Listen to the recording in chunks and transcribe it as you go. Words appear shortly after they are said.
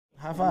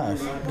High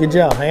five. Good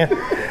job, man.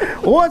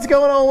 What's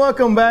going on?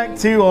 Welcome back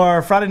to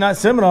our Friday night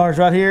seminars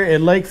right here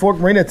at Lake Fork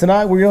Marina.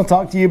 Tonight we're going to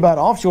talk to you about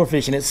offshore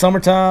fishing. It's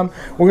summertime.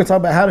 We're going to talk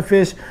about how to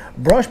fish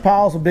brush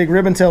piles with big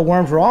ribbon-tailed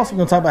worms. We're also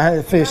going to talk about how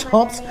to fish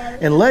humps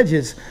and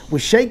ledges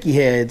with shaky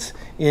heads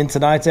in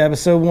tonight's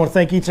episode. We want to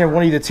thank each and every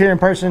one of you that's here in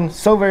person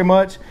so very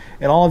much,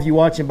 and all of you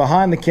watching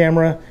behind the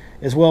camera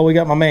as well. We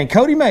got my man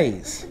Cody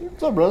Mays.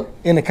 What's up, brother?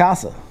 In the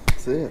casa.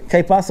 That's it.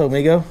 Que paso,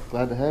 amigo?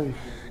 Glad to have you.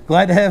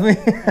 Glad to have me.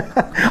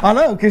 I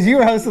know, because you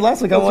were hosting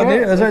last week. I wasn't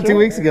here. That's right, 2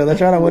 weeks ago. That's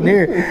right, I wasn't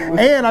here.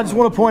 And I just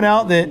want to point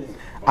out that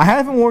I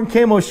haven't worn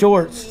camo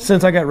shorts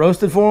since I got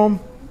roasted for them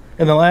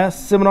in the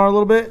last seminar a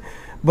little bit.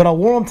 But I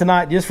wore them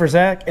tonight just for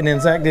Zach, and then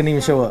Zach didn't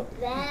even show up.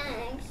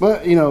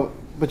 But, you're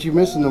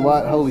missing the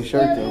white holy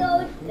shirt,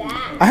 though.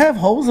 I have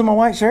holes in my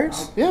white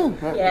shirts? Yeah.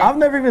 I've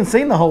never even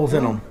seen the holes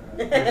in them.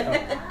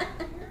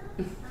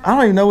 I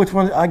don't even know which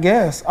one, I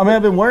guess. I mean,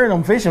 I've been wearing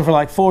them fishing for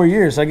like 4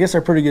 years, so I guess they're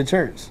pretty good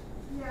shirts.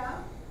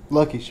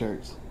 Lucky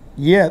shirts.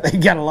 Yeah, they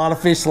got a lot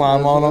of fish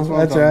slime on them.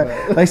 That's right.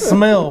 About. They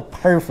smell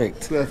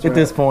perfect at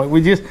this point.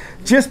 We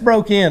just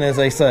broke in, as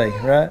they say,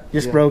 right?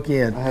 Just broke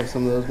in. I have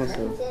some of those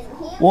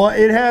myself. Well,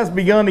 it has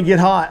begun to get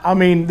hot. I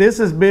mean, this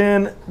has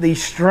been the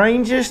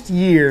strangest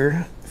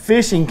year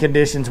fishing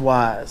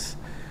conditions-wise.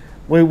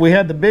 We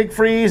had the big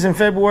freeze in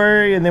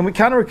February, and then we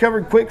kind of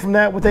recovered quick from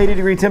that with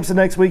 80-degree temps the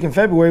next week in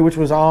February, which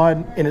was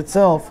odd in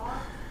itself.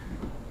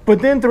 But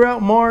then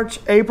throughout March,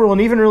 April,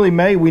 and even really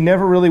May, we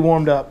never really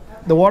warmed up.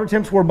 The water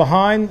temps were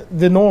behind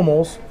the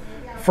normals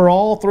for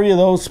all three of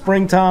those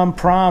springtime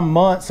prime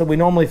months that we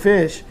normally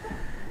fish.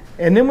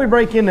 And then we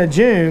break into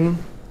June,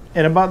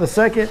 and about the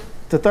second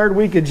to third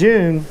week of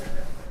June,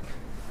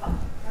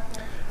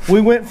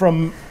 we went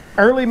from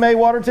early May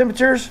water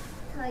temperatures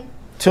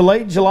to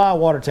late July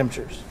water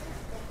temperatures.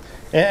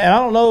 And I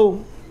don't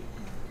know.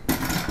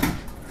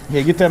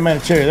 Yeah, get that man a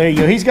chair. There you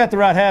go. He's got the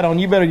right hat on.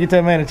 You better get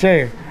that man a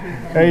chair.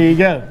 There you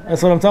go.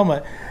 That's what I'm talking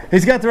about.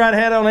 He's got the right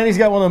hat on, and he's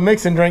got one of the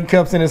mixing drink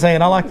cups in his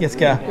hand. I like this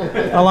guy.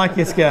 I like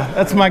this guy.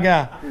 That's my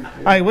guy.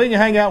 Hey, we can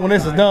hang out when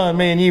this is done,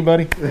 me and you,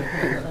 buddy.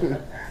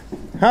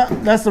 Huh?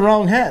 That's the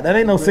wrong hat. That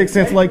ain't no 6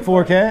 cents Lake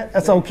Fork hat.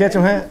 That's old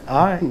Ketchum hat.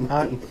 All right. All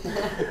right.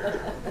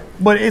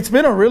 But it's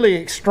been a really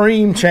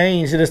extreme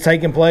change that has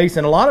taken place,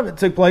 and a lot of it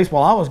took place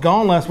while I was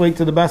gone last week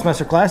to the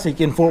Bassmaster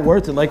Classic in Fort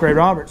Worth at Lake Ray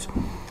Roberts.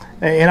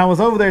 And I was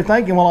over there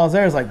thinking while I was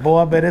there, I was like, boy,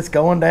 I bet it's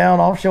going down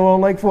offshore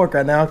on Lake Fork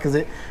right now because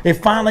it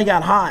finally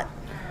got hot.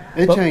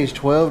 It changed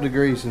 12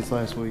 degrees since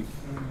last week.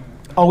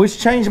 Oh, it's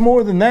changed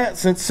more than that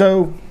since,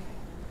 so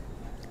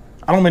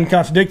I don't mean to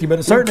contradict you, but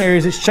in certain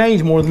areas it's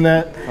changed more than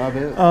that. I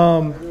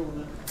bet.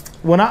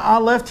 When I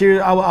left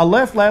here, I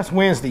left last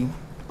Wednesday,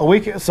 a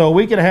week and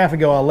a half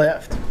ago I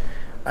left.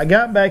 I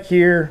got back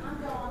here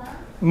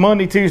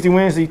Monday, Tuesday,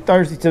 Wednesday,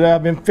 Thursday today.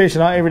 I've been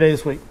fishing every day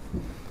this week.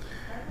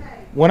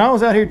 When I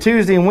was out here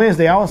Tuesday and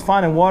Wednesday, I was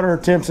finding water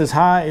temps as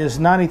high as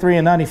 93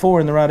 and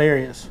 94 in the right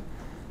areas.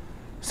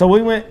 So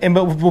we went,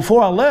 but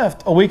before I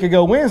left a week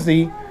ago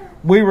Wednesday,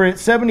 we were at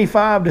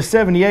 75 to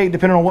 78,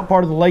 depending on what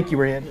part of the lake you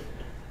were in.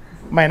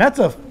 Man, that's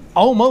a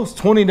almost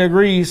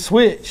 20-degree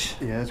switch.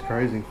 Yeah, that's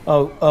crazy.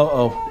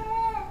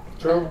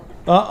 Trouble?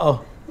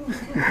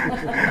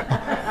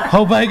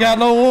 Hope I ain't got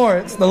no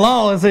warrants. The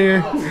law is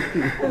here.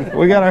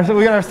 We got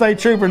our state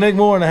trooper Nick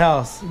Moore in the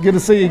house. Good to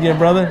see you again,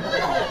 brother.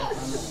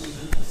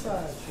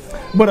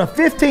 But a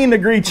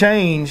 15-degree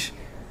change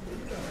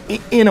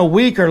in a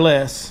week or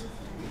less,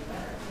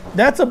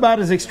 that's about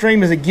as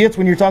extreme as it gets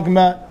when you're talking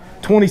about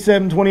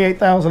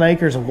 28,000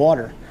 acres of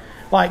water.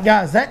 Like,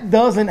 guys, that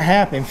doesn't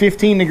happen,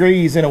 15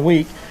 degrees in a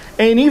week.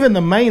 And even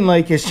the main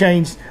lake has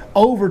changed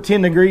over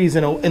 10 degrees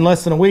in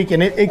less than a week,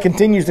 and it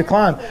continues to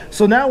climb.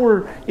 So now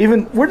we're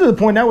to the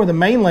point now where the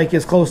main lake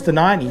is close to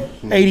 90,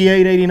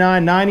 88,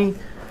 89, 90.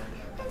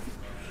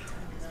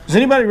 Does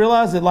anybody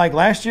realize that, like,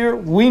 last year,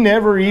 we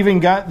never even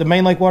got the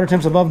main lake water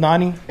temps above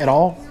 90 at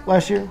all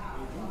last year?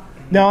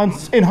 Now,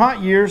 in hot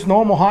years,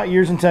 normal hot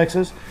years in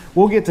Texas,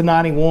 we'll get to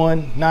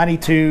 91,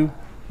 92,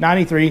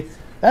 93.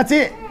 That's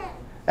it.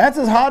 That's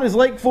as hot as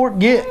Lake Fork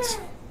gets.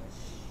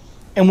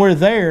 And we're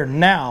there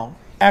now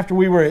after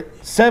we were at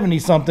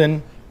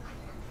 70-something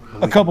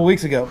a couple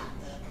weeks ago.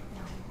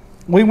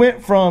 We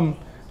went from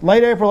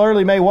late April,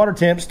 early May water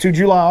temps to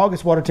July,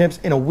 August water temps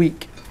in a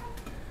week.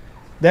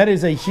 That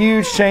is a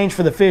huge change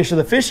for the fish. So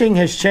the fishing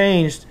has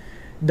changed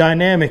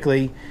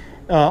dynamically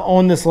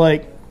on this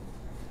lake.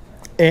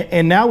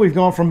 And now we've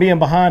gone from being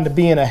behind to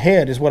being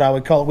ahead is what I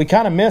would call it. We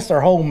kind of missed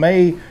our whole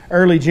May,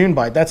 early June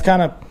bite. That's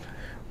kind of,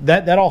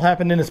 that all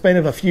happened in the span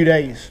of a few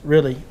days,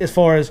 really, as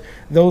far as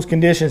those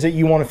conditions that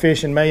you want to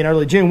fish in May and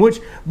early June, which,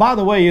 by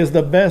the way, is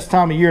the best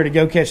time of year to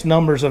go catch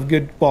numbers of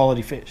good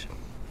quality fish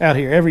out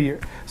here every year.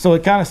 So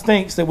it kind of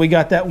stinks that we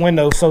got that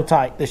window so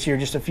tight this year,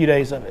 just a few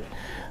days of it.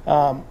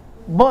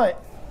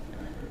 But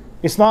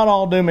it's not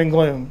all doom and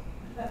gloom.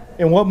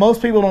 And what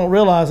most people don't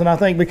realize, and I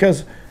think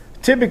because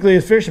typically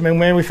as fishermen,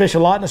 man, we fish a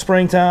lot in the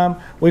springtime,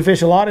 we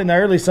fish a lot in the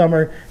early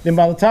summer, then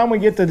by the time we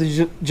get to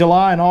the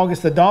July and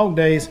August, the dog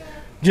days,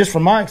 just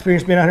from my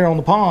experience being out here on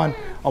the pond,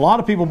 a lot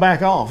of people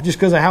back off just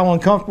because of how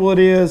uncomfortable it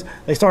is.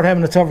 They start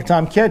having a tougher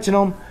time catching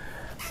them,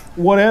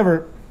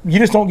 whatever. You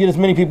just don't get as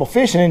many people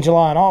fishing in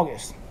July and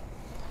August.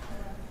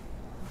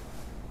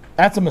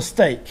 That's a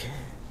mistake,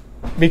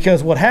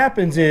 because what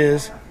happens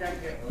is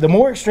the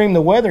more extreme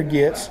the weather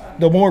gets,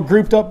 the more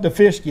grouped up the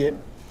fish get.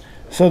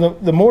 So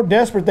the more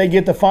desperate they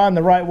get to find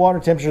the right water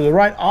temperature, the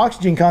right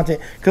oxygen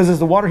content, because as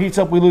the water heats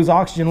up, we lose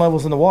oxygen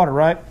levels in the water,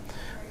 right?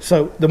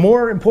 So the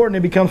more important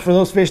it becomes for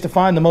those fish to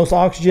find the most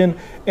oxygen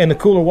and the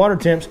cooler water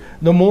temps,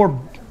 the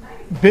more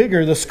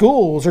bigger the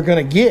schools are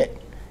going to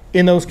get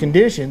in those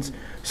conditions.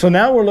 So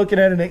now we're looking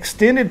at an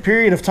extended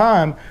period of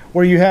time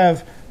where you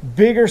have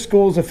bigger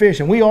schools of fish.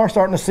 And we are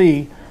starting to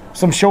see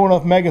some showing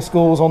up mega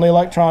schools on the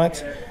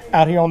electronics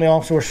out here on the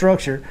offshore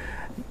structure.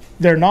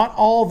 They're not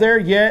all there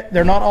yet.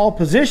 They're not all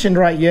positioned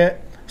right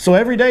yet. So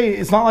every day,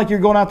 it's not like you're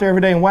going out there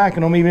every day and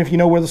whacking them, even if you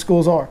know where the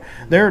schools are.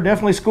 There are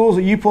definitely schools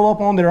that you pull up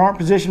on that aren't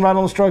positioned right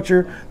on the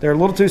structure. They're a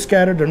little too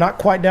scattered. They're not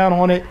quite down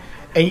on it,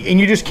 and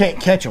you just can't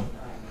catch them.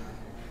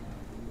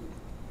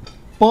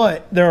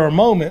 But there are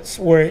moments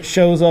where it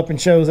shows up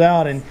and shows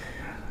out, and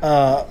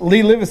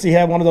Lee Livesey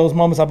had one of those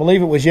moments. I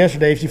believe it was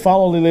yesterday. If you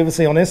follow Lee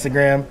Livesey on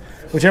Instagram,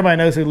 which everybody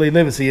knows who Lee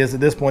Livesey is at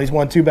this point. He's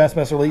won 2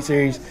 Bassmaster Elite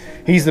Series.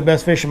 He's the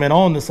best fisherman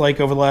on this lake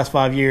over the last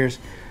 5 years.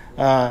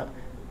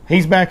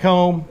 He's back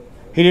home.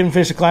 He didn't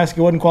fish the Classic.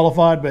 He wasn't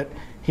qualified, but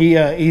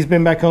he's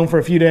been back home for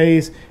a few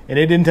days, and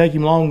it didn't take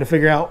him long to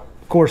figure out.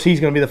 Of course, he's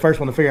going to be the first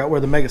one to figure out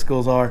where the mega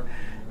schools are.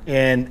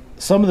 And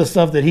some of the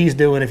stuff that he's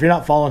doing, if you're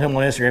not following him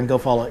on Instagram, go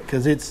follow it,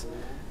 because it's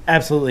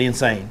absolutely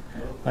insane.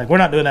 Like, we're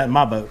not doing that in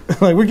my boat.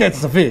 Like, we're catching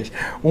some fish.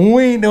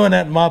 We ain't doing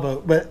that in my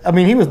boat. But, I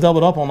mean, he was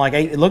doubled up on like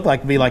 8. It looked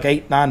like to be like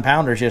 8, 9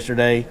 pounders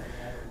yesterday,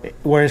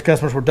 where his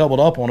customers were doubled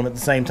up on him at the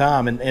same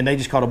time. And they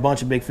just caught a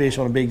bunch of big fish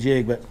on a big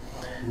jig. But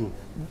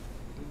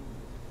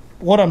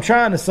what I'm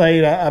trying to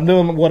say, I'm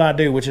doing what I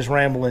do, which is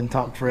ramble and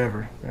talk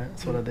forever. Right?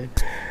 That's what I do.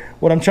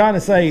 What I'm trying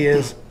to say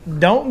is,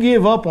 don't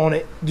give up on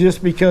it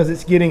just because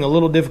it's getting a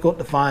little difficult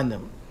to find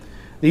them.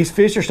 These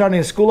fish are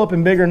starting to school up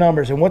in bigger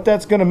numbers, and what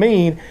that's going to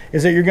mean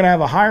is that you're going to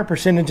have a higher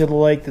percentage of the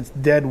lake that's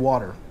dead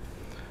water.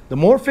 The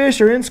more fish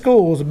are in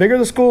schools, the bigger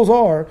the schools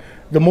are,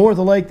 the more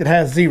the lake that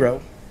has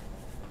 0.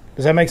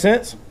 Does that make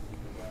sense?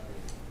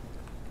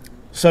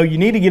 So you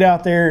need to get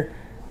out there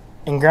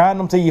and grind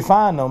them till you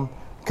find them,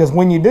 because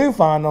when you do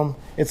find them,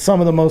 it's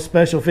some of the most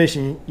special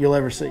fishing you'll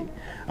ever see.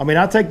 I mean,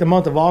 I take the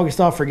month of August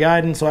off for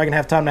guiding so I can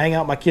have time to hang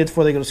out with my kids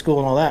before they go to school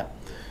and all that.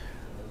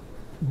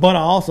 But I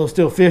also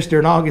still fish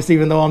during August,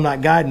 even though I'm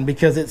not guiding,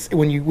 because it's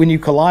when you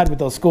collide with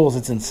those schools,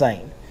 it's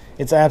insane.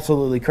 It's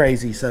absolutely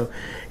crazy. So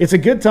it's a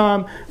good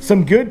time.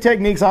 Some good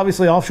techniques.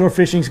 Obviously, offshore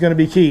fishing is going to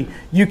be key.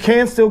 You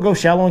can still go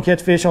shallow and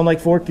catch fish on Lake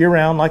Fork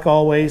year-round, like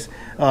always.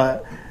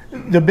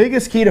 The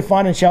biggest key to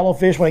finding shallow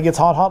fish when it gets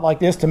hot like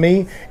this, to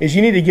me, is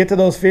you need to get to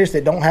those fish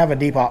that don't have a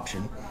deep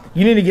option.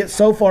 You need to get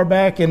so far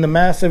back in the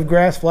massive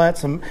grass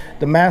flats,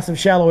 the massive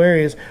shallow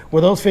areas,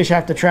 where those fish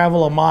have to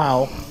travel a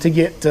mile to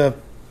get to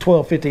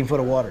 12, 15 foot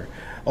of water.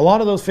 A lot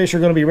of those fish are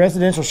going to be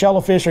residential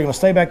shallow fish. They're going to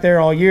stay back there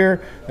all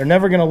year. They're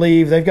never going to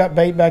leave. They've got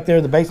bait back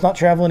there. The bait's not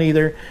traveling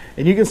either.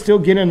 And you can still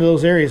get into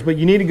those areas, but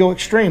you need to go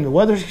extreme. The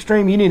weather's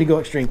extreme. You need to go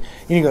extreme.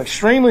 You need to go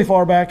extremely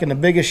far back in the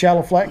biggest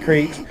shallow flat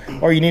creeks,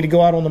 or you need to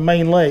go out on the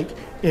main lake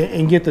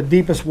and get the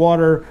deepest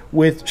water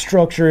with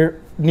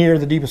structure near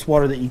the deepest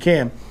water that you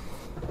can.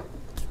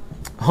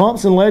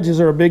 Humps and ledges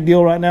are a big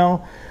deal right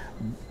now.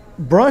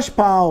 Brush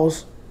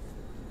piles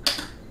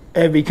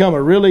have become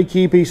a really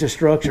key piece of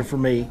structure for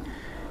me.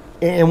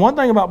 And one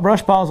thing about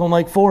brush piles on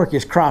Lake Fork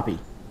is crappie.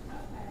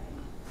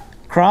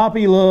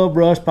 Crappie love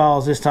brush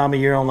piles this time of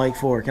year on Lake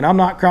Fork. And I'm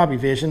not crappie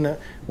fishing.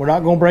 We're not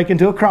going to break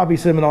into a crappie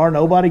seminar.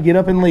 Nobody get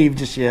up and leave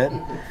just yet.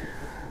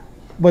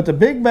 But the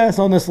big bass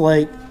on this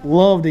lake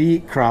love to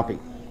eat crappie.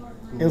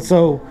 And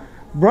so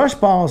brush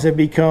piles have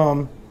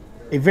become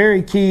a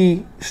very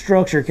key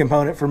structure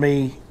component for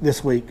me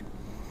this week.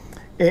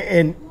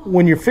 And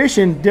when you're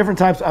fishing different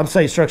types, I'm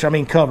saying structure, I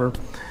mean cover.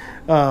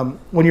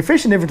 When you're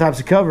fishing different types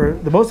of cover,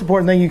 the most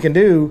important thing you can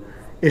do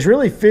is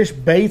really fish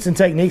baits and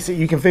techniques that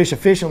you can fish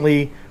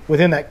efficiently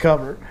within that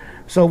cover.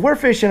 So if we're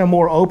fishing a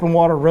more open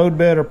water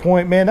roadbed or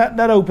point, man,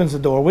 that opens the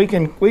door. We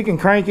can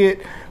crank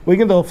it. We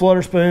can throw a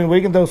flutter spoon.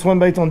 We can throw swim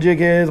baits on jig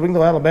heads. We can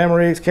throw Alabama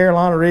rigs,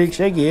 Carolina rigs,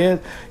 shaky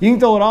heads. You can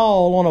throw it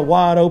all on a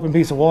wide open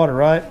piece of water,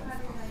 right?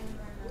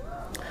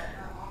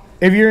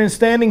 If you're in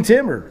standing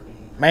timber,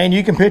 man,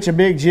 you can pitch a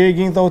big jig.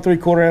 You can throw a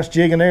 3/4 ounce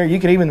jig in there. You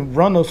can even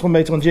run those swim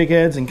baits on jig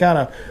heads and kind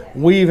of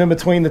weave in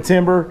between the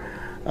timber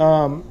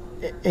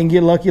and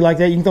get lucky like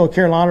that. You can throw a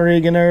Carolina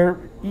rig in there.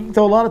 You can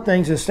throw a lot of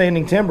things in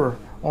standing timber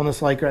on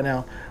this lake right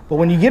now. But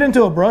when you get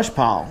into a brush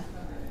pile,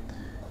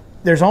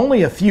 there's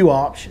only a few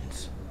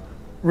options,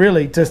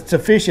 really, to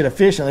fish it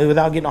efficiently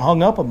without getting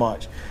hung up a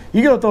bunch.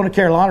 You go throw a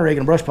Carolina rig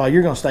in a brush pile,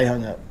 you're going to stay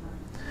hung up.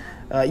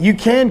 You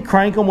can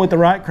crank them with the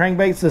right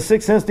crankbaits. The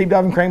 6 cents deep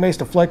diving crankbaits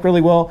deflect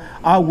really well.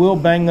 I will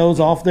bang those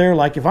off there.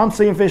 Like if I'm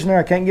seeing fish in there,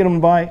 I can't get them to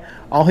bite,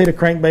 I'll hit a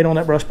crankbait on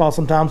that brush pile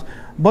sometimes.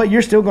 But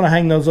you're still going to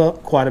hang those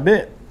up quite a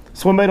bit.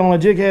 Swim bait on a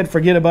jig head,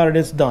 forget about it,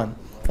 it's done.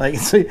 Like,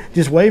 see,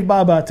 just wave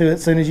bye-bye to it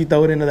as soon as you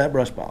throw it into that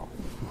brush pile.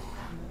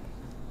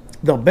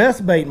 The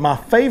best bait, my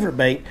favorite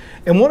bait,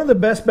 and one of the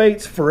best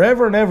baits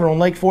forever and ever on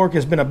Lake Fork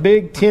has been a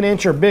big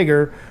 10-inch or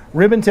bigger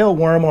ribbon-tailed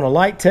worm on a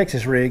light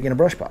Texas rig in a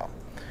brush pile.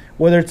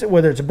 Whether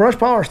it's a brush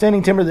pile or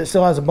standing timber that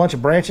still has a bunch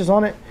of branches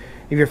on it,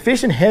 if you're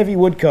fishing heavy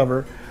wood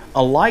cover,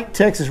 a light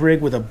Texas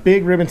rig with a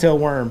big ribbon-tailed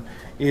worm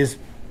is,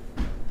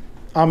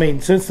 I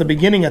mean, since the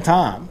beginning of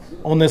time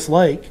on this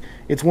lake,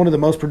 it's one of the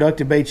most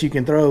productive baits you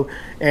can throw.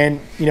 And,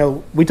 you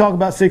know, we talk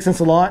about 6 cents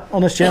a lot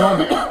on this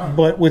channel,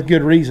 but with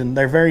good reason.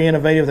 They're very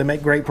innovative. They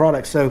make great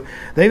products. So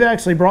they've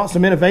actually brought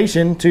some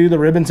innovation to the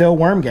ribbon-tailed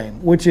worm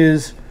game, which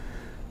is,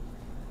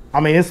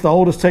 I mean, it's the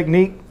oldest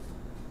technique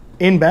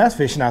in bass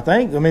fishing, I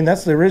think. I mean,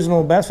 that's the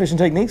original bass fishing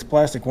techniques,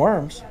 plastic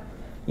worms.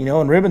 You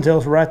know, and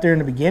ribbon-tails were right there in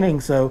the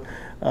beginning. So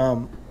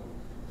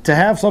to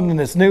have something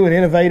that's new and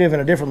innovative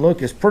and a different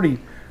look is pretty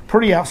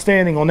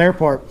outstanding on their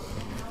part.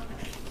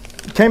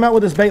 Came out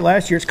with this bait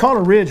last year. It's called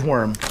a ridge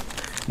worm.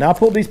 Now, I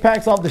pulled these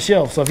packs off the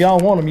shelf, so if y'all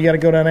want them, you got to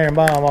go down there and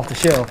buy them off the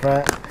shelf,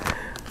 right?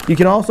 You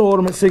can also order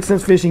them at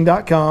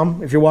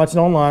 6centsfishing.com if you're watching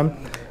online.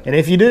 And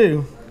if you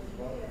do,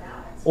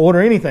 order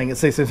anything at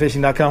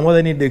 6centsfishing.com. What do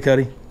they need to do,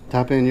 Cody?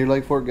 Type in your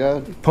Lake Fork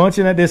guide. Punch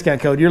in that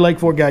discount code, your Lake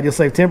Fork guide. You'll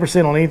save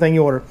 10% on anything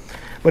you order.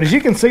 But as you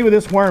can see with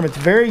this worm, it's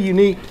very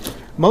unique.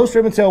 Most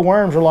ribbon-tailed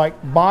worms are like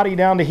body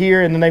down to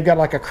here, and then they've got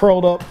like a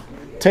curled up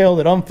tail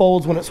that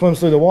unfolds when it swims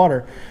through the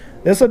water.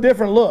 This is a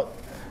different look.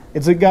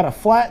 It's got a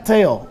flat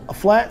tail, a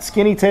flat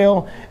skinny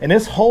tail, and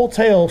this whole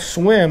tail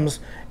swims,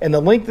 and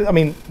the length, I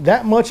mean,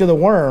 that much of the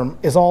worm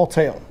is all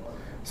tail.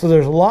 So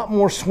there's a lot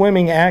more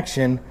swimming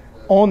action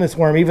on this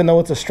worm, even though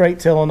it's a straight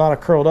tail and not a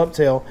curled up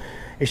tail.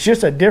 It's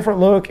just a different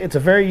look. It's a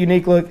very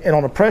unique look, and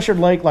on a pressured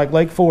lake like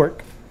Lake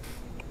Fork,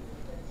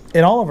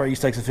 in all of our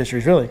East Texas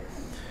fisheries really,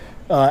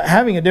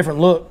 having a different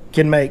look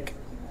can make,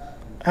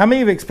 how many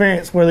have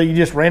experienced whether you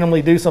just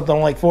randomly do something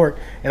on Lake Fork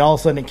and all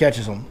of a sudden it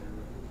catches them?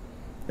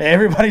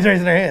 Everybody's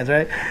raising their hands,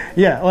 right?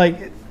 Yeah,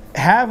 like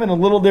having a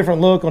little different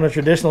look on a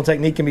traditional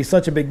technique can be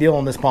such a big deal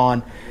on this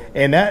pond.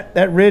 And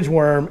that ridge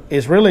worm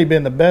has really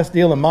been the best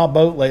deal in my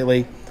boat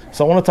lately.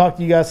 So I want to talk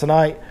to you guys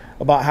tonight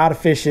about how to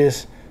fish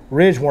this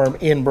ridge worm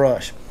in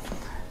brush.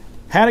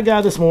 Had a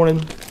guy this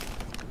morning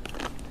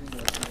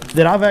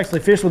that I've actually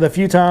fished with a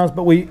few times,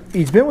 but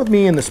he's been with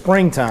me in the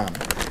springtime.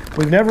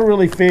 We've never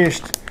really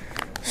fished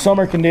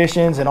summer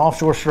conditions and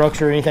offshore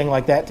structure or anything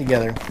like that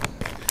together.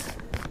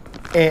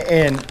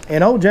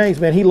 And old James,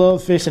 man, he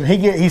loves fishing.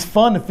 He's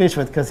fun to fish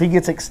with because he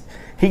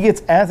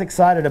gets as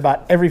excited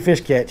about every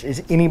fish catch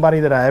as anybody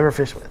that I ever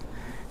fish with.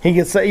 He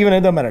gets, even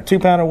it doesn't matter, 2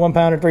 pounder, 1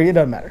 pounder, 3, it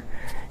doesn't matter.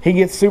 He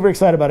gets super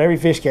excited about every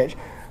fish catch.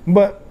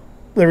 But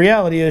the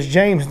reality is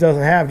James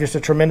doesn't have just a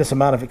tremendous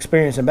amount of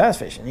experience in bass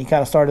fishing. He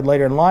kind of started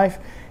later in life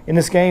in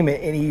this game,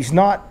 and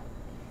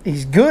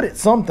he's good at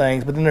some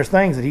things, but then there's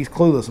things that he's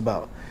clueless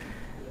about.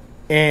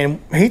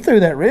 And he threw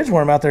that ridge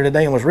worm out there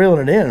today and was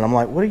reeling it in, and I'm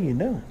like, what are you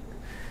doing?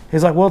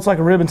 He's like, well, it's like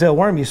a ribbon-tailed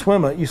worm. You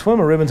swim a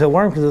ribbon-tailed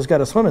worm because it's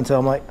got a swimming tail.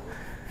 I'm like,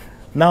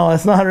 no,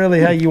 that's not really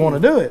how you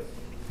want to do it.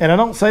 And I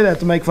don't say that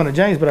to make fun of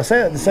James, but I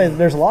say that to say that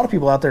there's a lot of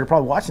people out there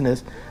probably watching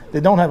this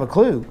that don't have a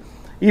clue.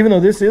 Even though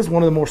this is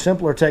one of the more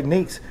simpler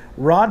techniques,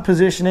 rod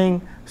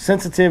positioning,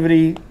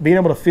 sensitivity, being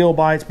able to feel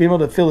bites, being able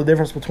to feel the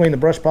difference between the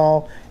brush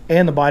pile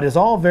and the bite is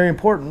all very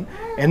important.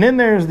 And then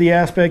there's the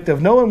aspect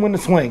of knowing when to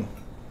swing.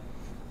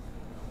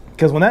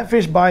 Because when that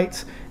fish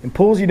bites and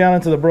pulls you down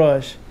into the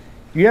brush,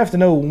 you have to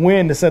know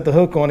when to set the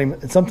hook on him,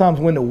 and sometimes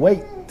when to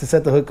wait to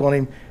set the hook on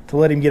him to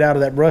let him get out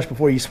of that brush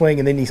before you swing,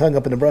 and then he's hung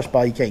up in the brush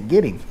pile, you can't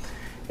get him.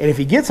 And if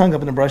he gets hung up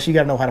in the brush, you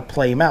got to know how to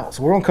play him out.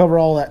 So we're going to cover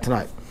all that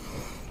tonight.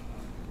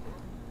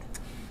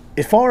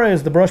 As far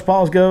as the brush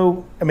piles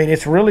go, I mean,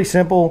 it's really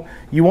simple.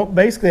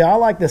 Basically, I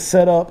like to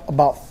set up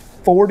about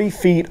 40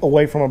 feet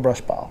away from a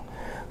brush pile.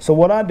 So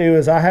what I do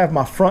is I have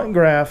my front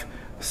graph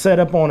set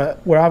up on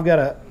where I've got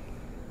a,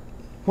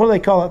 what do they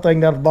call that thing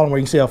down at the bottom where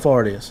you can see how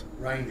far it is?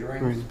 Range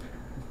rings.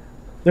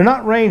 They're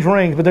not range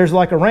rings, but there's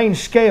like a range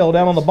scale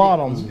down on the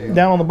bottom,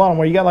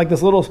 where you got like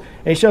this little,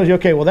 and it shows you,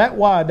 okay, well that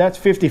wide, that's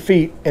 50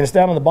 feet, and it's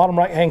down in the bottom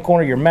right-hand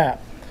corner of your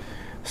map.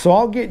 So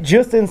I'll get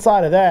just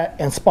inside of that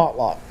and spot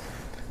lock.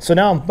 So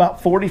now I'm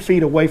about 40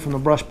 feet away from the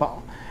brush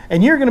pile.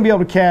 And you're gonna be able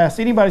to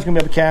cast, anybody's gonna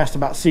be able to cast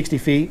about 60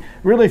 feet.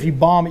 Really, if you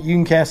bomb it, you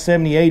can cast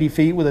 70, 80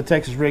 feet with a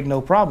Texas rig, no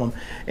problem.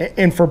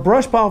 And for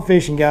brush pile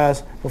fishing,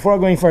 guys, before I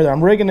go any further,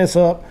 I'm rigging this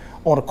up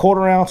on a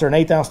 1/4 ounce or an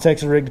 1/8 ounce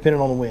Texas rig, depending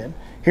on the wind.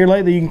 Here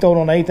lately, you can throw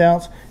it on an 1/8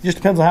 ounce. It just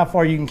depends on how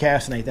far you can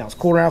cast an 1/8 ounce.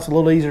 1/4 ounce a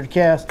little easier to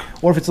cast,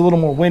 or if it's a little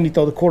more windy,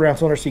 throw the 1/4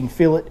 ounce on there so you can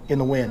feel it in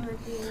the wind.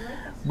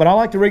 But I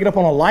like to rig it up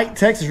on a light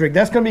Texas rig.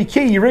 That's going to be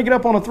key. You rig it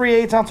up on a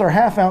 3/8 ounce or a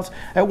 1/2 ounce,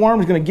 that worm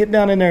is going to get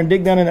down in there and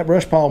dig down in that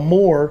brush pile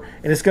more,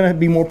 and it's going to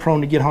be more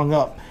prone to get hung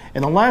up.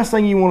 And the last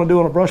thing you want to do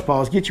on a brush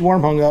pile is get your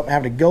worm hung up and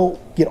have to go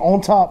get on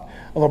top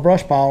of a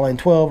brush pile in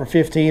 12 or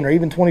 15 or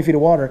even 20 feet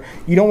of water.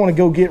 You don't want to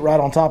go get right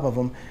on top of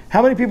them.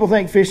 How many people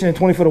think fishing in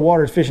 20 foot of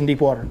water is fishing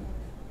deep water?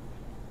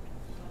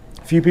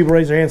 A few people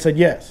raised their hand and said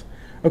yes.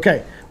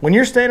 Okay, when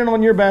you're standing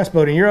on your bass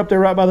boat and you're up there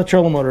right by the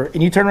trolling motor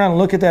and you turn around and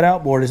look at that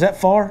outboard, is that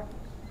far?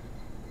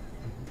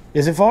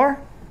 Is it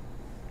far?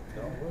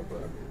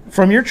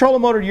 From your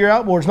trolling motor to your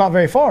outboard is not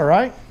very far,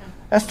 right?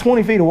 That's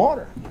 20 feet of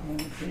water.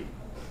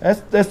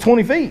 That's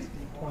 20 feet.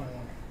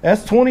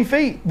 That's 20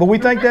 feet. But we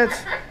think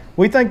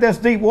that's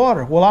deep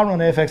water. Well, I run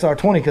the FXR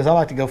 20 because I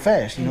like to go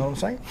fast. You know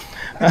what I'm saying?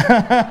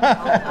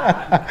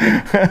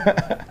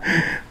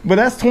 But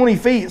that's 20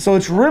 feet, so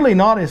it's really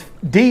not as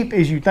deep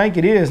as you think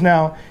it is.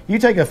 Now, you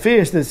take a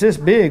fish that's this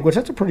big, which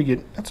that's a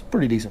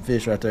pretty decent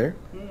fish right there.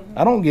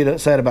 I don't get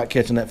upset about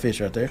catching that fish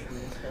right there.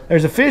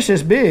 There's a fish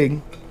this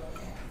big,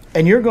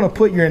 and you're going to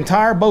put your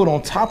entire boat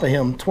on top of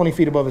him 20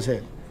 feet above his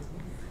head.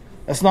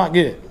 That's not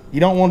good. You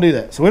don't want to do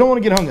that. So we don't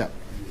want to get hung up.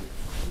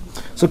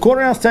 So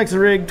 1/4 ounce Texas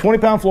rig,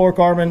 20-pound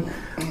fluorocarbon.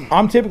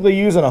 I'm typically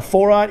using a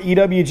 4-aught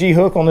EWG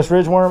hook on this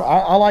ridgeworm.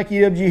 I like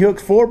EWG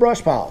hooks for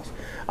brush piles.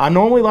 I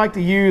normally like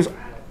to use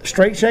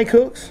straight shank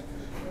hooks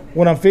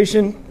when I'm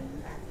fishing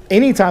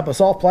any type of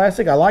soft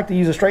plastic. I like to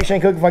use a straight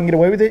shank hook if I can get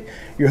away with it.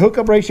 Your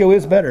hookup ratio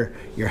is better.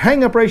 Your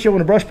hang-up ratio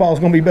in a brush pile is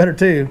going to be better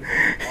too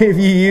if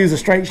you use a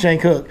straight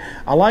shank hook.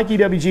 I like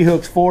EWG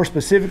hooks for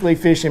specifically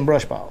fishing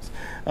brush piles.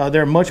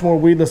 They're a much more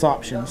weedless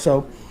option.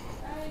 So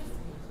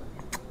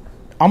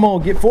I'm going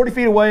to get 40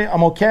 feet away. I'm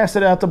going to cast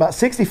it out to about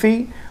 60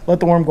 feet, let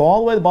the worm go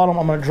all the way to the bottom.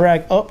 I'm going to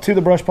drag up to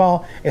the brush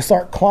pile and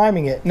start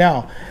climbing it.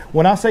 Now,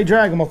 when I say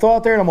drag, I'm going to throw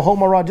out there and I'm going to hold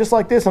my rod just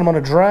like this, and I'm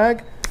going to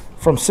drag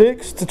from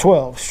 6 to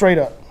 12 straight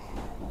up.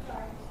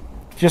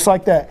 Just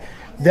like that.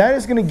 That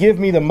is going to give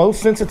me the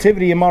most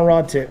sensitivity in my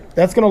rod tip.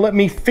 That's going to let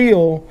me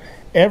feel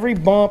every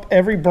bump,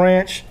 every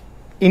branch,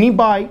 any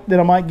bite that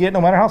I might get, no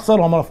matter how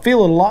subtle. I'm going to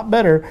feel it a lot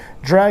better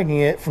dragging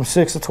it from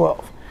 6 to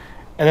 12.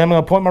 And then I'm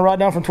going to point my rod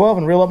down from 12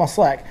 and reel up my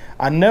slack.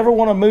 I never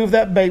want to move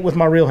that bait with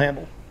my reel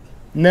handle.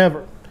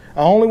 Never.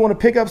 I only want to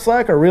pick up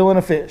slack or reel in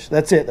a fish.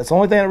 That's it. That's the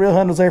only thing that reel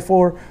handle is there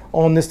for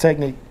on this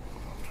technique.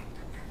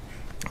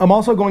 I'm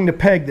also going to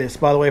peg this,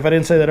 by the way, if I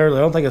didn't say that earlier.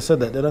 I don't think I said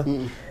that, did I?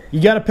 Mm-mm. You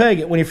got to peg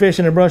it when you're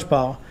fishing a brush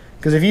pile.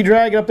 Because if you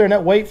drag it up there and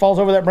that weight falls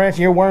over that branch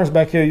and your worm's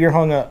back here, you're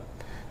hung up.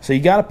 So you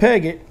got to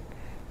peg it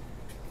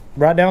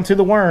right down to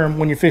the worm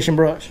when you're fishing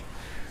brush.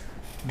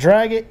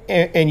 Drag it,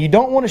 and you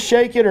don't want to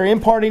shake it or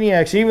impart any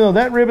action, even though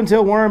that ribbon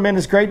tail worm, man,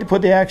 it's great to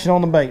put the action on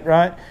the bait,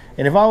 right?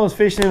 And if I was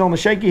fishing it on the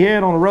shaky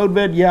head on a road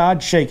bed, yeah,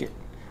 I'd shake it.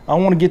 I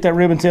want to get that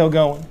ribbon tail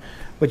going.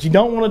 But you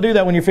don't want to do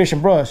that when you're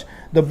fishing brush.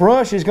 The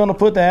brush is going to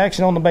put the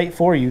action on the bait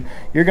for you.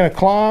 You're going to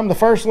climb the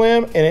first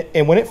limb,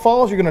 and when it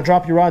falls, you're going to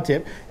drop your rod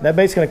tip. And that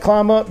bait's going to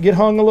climb up, get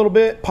hung a little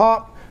bit,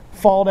 pop,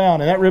 fall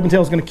down, and that ribbon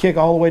tail is going to kick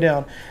all the way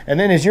down. And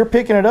then as you're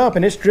picking it up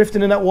and it's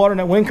drifting in that water and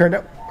that wind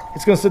current,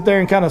 it's going to sit there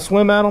and kind of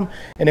swim at them.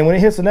 And then when it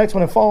hits the next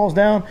one and falls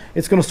down,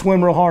 it's going to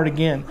swim real hard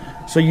again.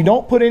 So you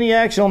don't put any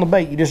action on the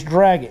bait. You just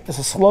drag it. It's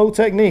a slow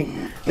technique.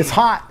 It's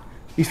hot.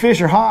 These fish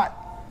are hot.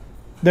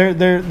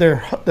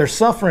 They're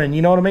suffering.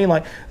 You know what I mean?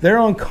 Like, they're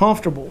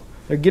uncomfortable.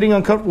 They're getting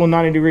uncomfortable in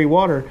 90-degree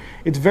water.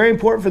 It's very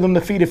important for them to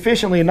feed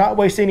efficiently and not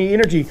waste any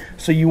energy.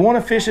 So you want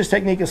to fish this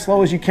technique as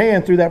slow as you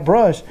can through that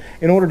brush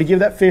in order to give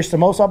that fish the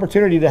most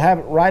opportunity to have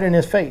it right in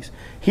his face.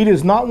 He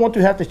does not want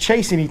to have to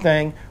chase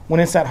anything when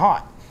it's that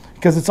hot.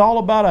 Because it's all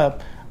about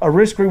a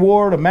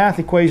risk-reward, a math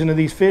equation of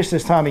these fish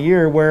this time of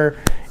year, where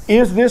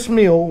is this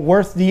meal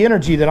worth the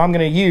energy that I'm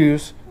going to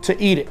use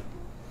to eat it?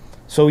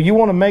 So you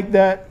want to make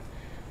that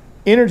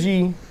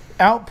energy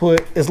output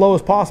as low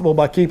as possible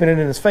by keeping it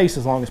in his face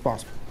as long as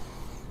possible.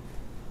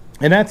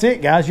 And that's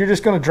it, guys. You're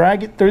just going to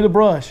drag it through the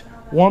brush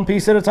one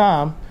piece at a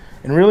time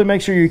and really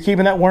make sure you're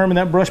keeping that worm in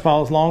that brush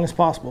pile as long as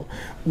possible.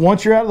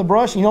 Once you're out of the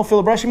brush and you don't feel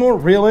the brush anymore,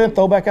 reel in,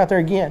 throw back out there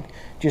again.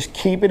 Just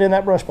keep it in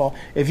that brush pile.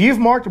 If you've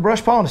marked a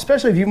brush pile, and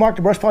especially if you've marked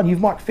a brush pile and you've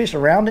marked fish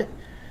around it,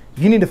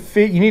 you need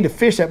to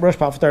fish that brush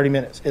pile for 30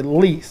 minutes at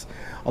least.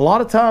 A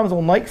lot of times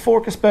on Lake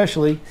Fork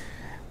especially,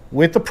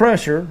 with the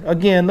pressure,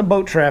 again, the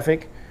boat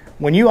traffic,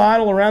 when you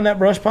idle around that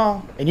brush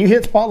pile and you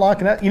hit spot lock,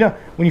 and that, you know,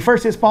 when you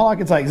first hit spot lock,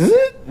 it's like zzz,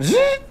 zzz,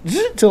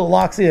 zzz, till it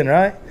locks in,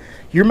 right?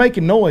 You're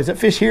making noise. That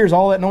fish hears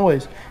all that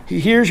noise. He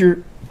hears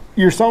your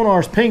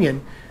sonars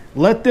pinging.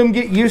 Let them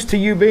get used to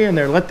you being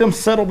there. Let them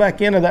settle back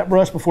into that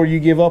brush before you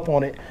give up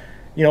on it.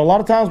 You know, a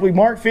lot of times we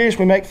mark fish,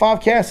 we make 5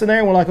 casts in there,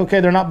 and we're like, okay,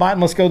 they're not biting,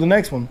 let's go to the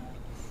next one.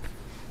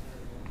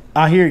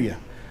 I hear you.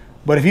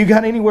 But if you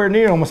got anywhere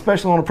near them,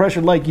 especially on a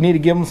pressured lake, you need to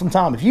give them some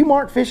time. If you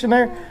mark fish in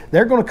there,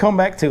 they're going to come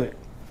back to it.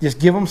 Just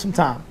give them some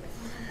time.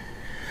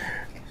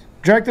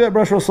 Drag through that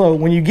brush real slow.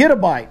 When you get a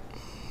bite,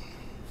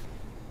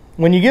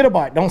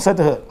 don't set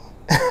the hook.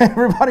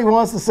 Everybody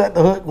wants to set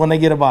the hook when they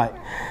get a bite.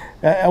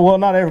 Well,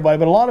 not everybody,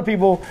 but a lot of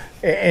people,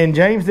 and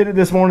James did it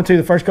this morning too.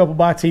 The first couple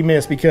bites he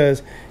missed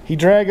because he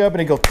drag up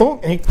and he go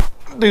thunk, and he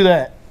do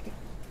that.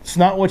 It's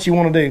not what you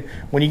want to do.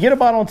 When you get a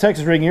bite on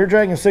Texas rig and you're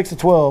dragging 6 to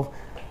 12,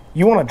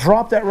 you want to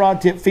drop that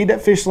rod tip, feed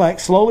that fish slack,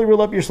 slowly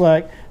reel up your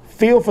slack,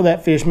 feel for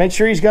that fish, make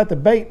sure he's got the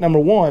bait, number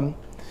one,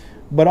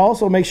 but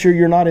also make sure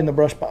you're not in the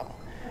brush pile.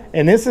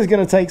 And this is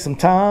going to take some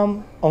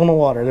time on the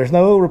water. There's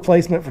no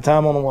replacement for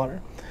time on the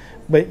water.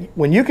 But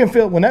when you can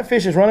feel, when that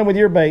fish is running with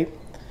your bait,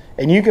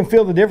 and you can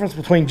feel the difference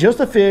between just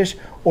a fish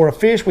or a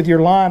fish with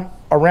your line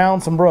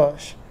around some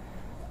brush,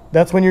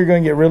 that's when you're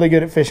going to get really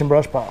good at fishing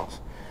brush piles.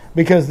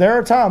 Because there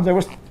are times,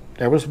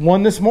 There was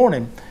one this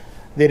morning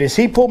that as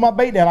he pulled my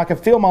bait down, I could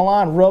feel my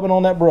line rubbing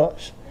on that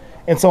brush.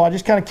 And so I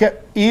just kind of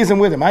kept easing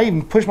with him. I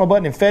even pushed my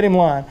button and fed him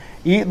line,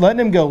 letting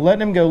him go,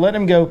 letting him go,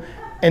 letting him go.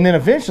 And then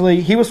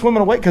eventually he was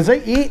swimming away because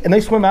they eat and they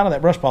swim out of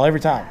that brush pile every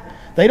time.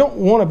 They don't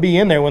want to be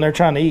in there when they're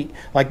trying to eat.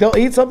 Like they'll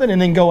eat something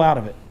and then go out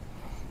of it.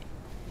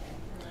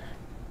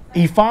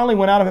 He finally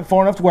went out of it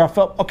far enough to where I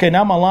felt, okay,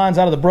 now my line's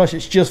out of the brush.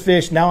 It's just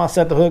fish. Now I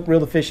set the hook, reel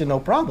the fish in,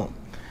 no problem.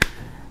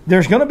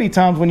 There's going to be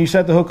times when you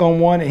set the hook on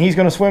one and he's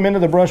going to swim into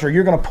the brush, or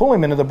you're going to pull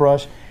him into the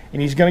brush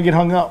and he's going to get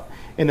hung up.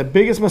 And the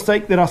biggest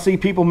mistake that I see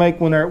people make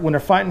when they're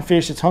fighting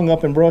fish that's hung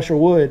up in brush or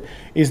wood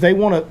is they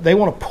want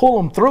to pull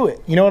them through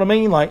it. You know what I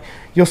mean? Like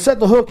you'll set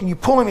the hook and you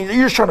pull him, and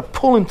you're just trying to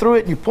pull him through it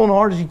and you pull him as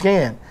hard as you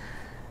can.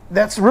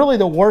 That's really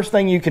the worst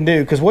thing you can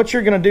do, because what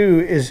you're going to do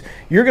is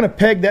you're going to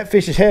peg that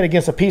fish's head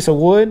against a piece of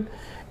wood,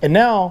 and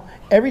now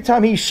every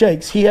time he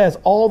shakes, he has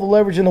all the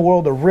leverage in the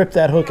world to rip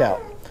that hook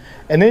out.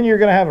 And then you're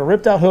going to have a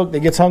ripped out hook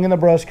that gets hung in the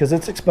brush because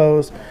it's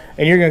exposed,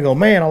 and you're going to go,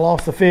 man, I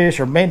lost the fish,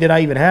 or man, did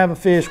I even have a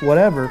fish,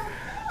 whatever.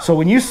 So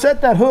when you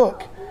set that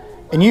hook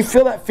and you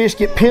feel that fish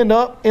get pinned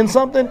up in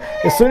something,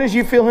 as soon as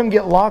you feel him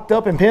get locked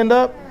up and pinned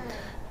up,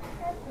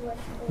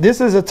 this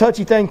is a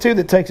touchy thing too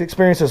that takes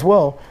experience as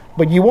well.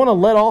 But you want to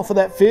let off of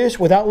that fish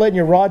without letting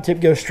your rod tip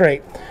go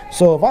straight.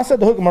 So if I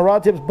set the hook and my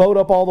rod tip's bowed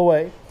up all the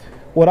way,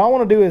 what I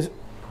want to do is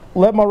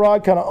let my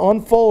rod kind of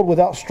unfold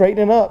without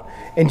straightening up,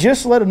 and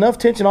just let enough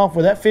tension off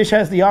where that fish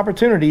has the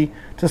opportunity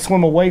to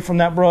swim away from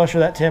that brush or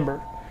that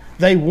timber.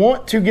 They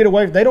want to get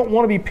away. They don't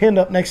want to be pinned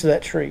up next to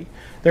that tree.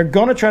 They're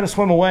going to try to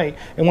swim away.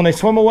 And when they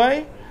swim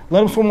away, let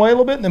them swim away a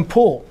little bit and then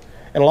pull.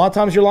 And a lot of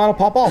times your line will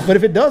pop off. But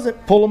if it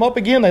doesn't, pull them up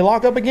again. They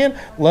lock up again.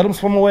 Let them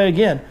swim away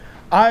again.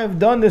 I have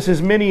done this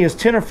as many as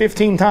 10 or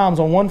 15 times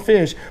on one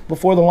fish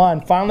before the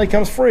line finally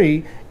comes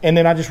free, and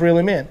then I just reel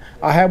him in.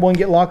 I had one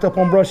get locked up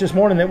on brush this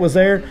morning that was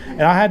there,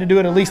 and I had to do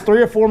it at least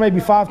 3 or 4, maybe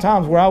 5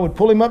 times, where I would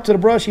pull him up to the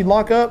brush, he'd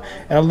lock up,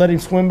 and I'd let him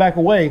swim back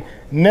away,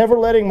 never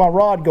letting my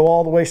rod go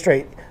all the way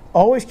straight.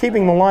 Always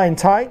keeping the line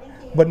tight,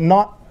 but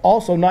not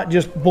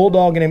just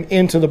bulldogging him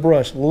into the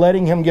brush,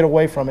 letting him get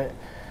away from it.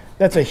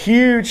 That's a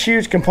huge,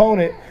 huge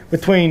component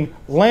between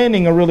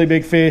landing a really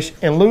big fish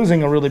and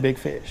losing a really big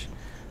fish.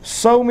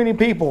 So many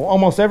people,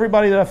 almost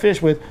everybody that I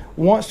fish with,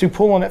 wants to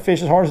pull on that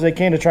fish as hard as they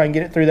can to try and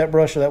get it through that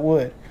brush or that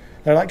wood.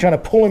 They're like trying to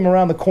pull him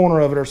around the corner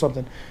of it or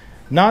something.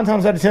 9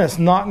 times out of 10, it's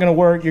not going to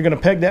work. You're going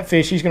to peg that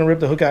fish, he's going to rip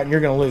the hook out, and you're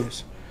going to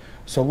lose.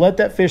 So let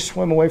that fish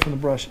swim away from the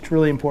brush. It's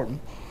really important.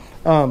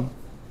 As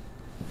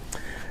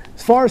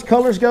far as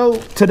colors go,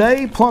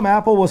 today plum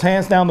apple was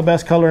hands down the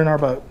best color in our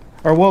boat.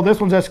 Or well,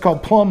 this one's actually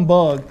called plum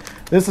bug.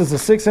 This is a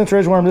 6-inch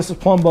edgeworm. This is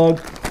plum bug.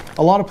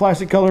 A lot of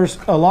plastic colors,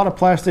 a lot of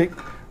plastic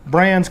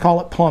brands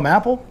call it plum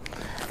apple.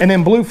 And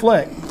then blue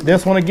fleck.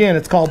 This one again,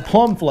 it's called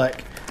plum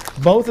fleck.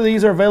 Both of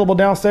these are available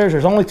downstairs.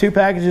 There's only 2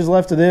 packages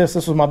left of this.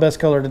 This was my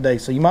best color today,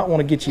 so you might want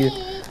to get you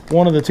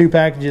one of the 2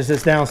 packages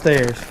that's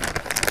downstairs.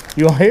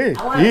 You'll hear it.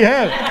 You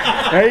have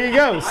it. There you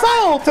go.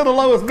 Sold to the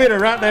lowest bidder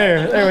right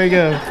there. There we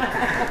go.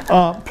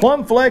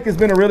 Plum fleck has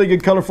been a really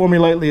good color for me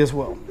lately as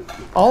well.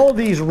 All of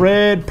these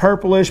red,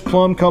 purplish,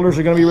 plum colors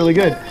are going to be really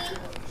good.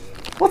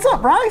 What's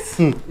up, Bryce?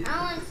 I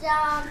want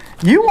some.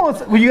 You want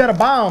some? Well, you got to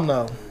buy them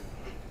though.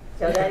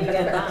 Tell Daddy you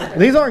gotta buy them.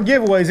 These aren't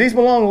giveaways. These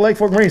belong to Lake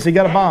Fork Marine, so you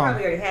got to Daddy buy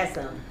probably them. already has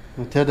some.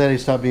 Well, tell Daddy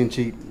to stop being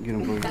cheap. Get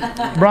them for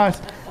you. Bryce,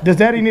 does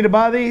Daddy need to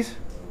buy these?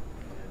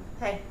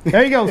 Hey.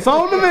 There you go.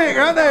 Sold to Mick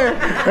right there.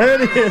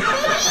 There it is.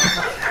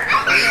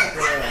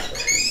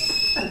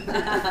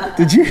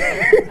 Did you?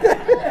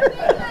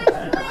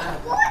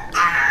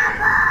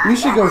 You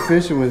should go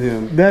fishing with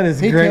him. That is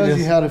He greatness. tells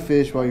you how to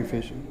fish while you're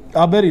fishing.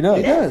 I bet he does.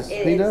 He does.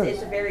 It He is- does.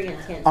 It's very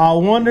intense. I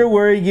wonder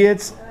where he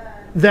gets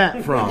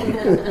that from.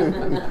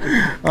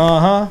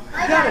 Uh-huh.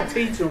 You gotta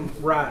teach them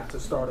right to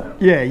start out.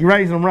 Yeah, you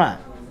raise them right.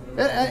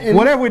 And,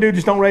 Whatever we do,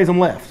 just don't raise them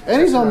left.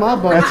 and he's on my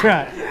boat. That's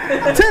right.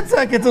 10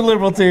 seconds of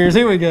liberal tears.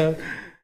 Here we go.